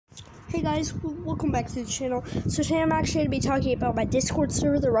Hey guys, welcome back to the channel. So today I'm actually going to be talking about my Discord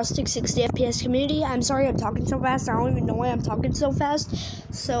server, the Rustic 60 FPS community. I'm sorry I'm talking so fast. I don't even know why I'm talking so fast.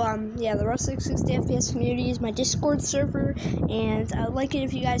 So yeah, the Rustic 60 FPS community is my Discord server, and I'd like it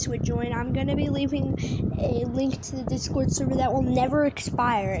if you guys would join. I'm going to be leaving a link to the Discord server that will never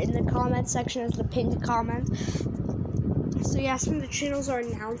expire in the comment section as the pinned comment. So yeah, some of the channels are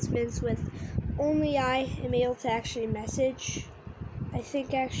announcements with only I am able to actually message. I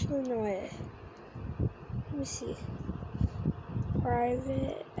think actually, no wait. Let me see.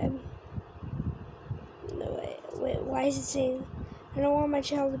 Private. No wait. Why is it saying? I don't want my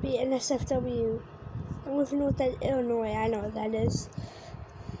channel to be NSFW. I don't even know what that. Oh no way. I know what that is.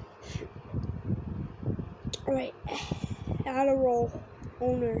 Alright. Add a role.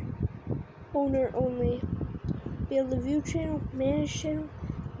 Owner only. Be able to view channel, manage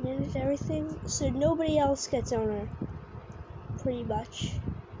everything. So nobody else gets owner. Pretty much.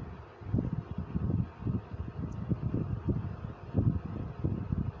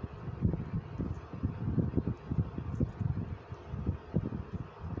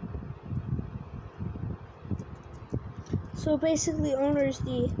 So basically, owner's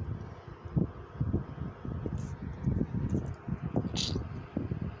the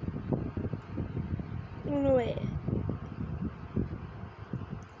oh no wait.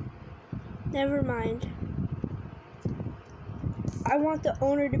 Never mind. I want the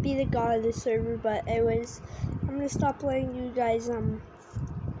owner to be the god of the server, but I'm gonna stop letting you guys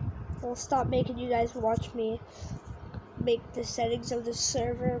I'll stop making you guys watch me make the settings of the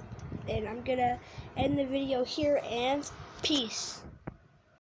server, and I'm gonna end the video here, and peace.